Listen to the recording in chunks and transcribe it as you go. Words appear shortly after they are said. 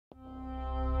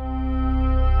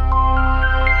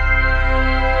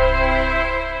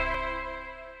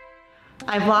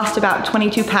I've lost about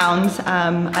 22 pounds.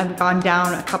 I've gone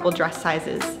down a couple dress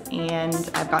sizes and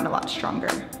I've gotten a lot stronger.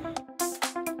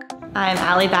 I'm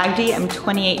Bagdy, I'm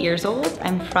 28 years old.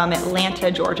 I'm from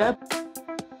Atlanta, Georgia.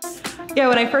 Yeah,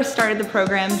 when I first started the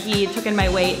program, he took in my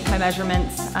weight, my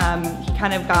measurements. He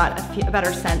kind of got a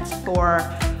better sense for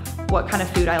what kind of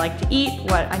food I like to eat,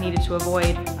 what I needed to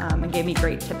avoid, and gave me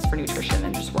great tips for nutrition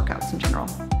and just workouts in general.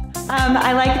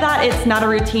 I like that it's not a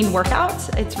routine workout.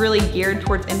 It's really geared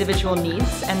towards individual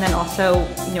needs, and then also,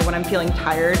 when I'm feeling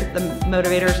tired, the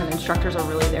motivators and instructors are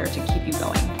really there to keep you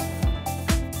going.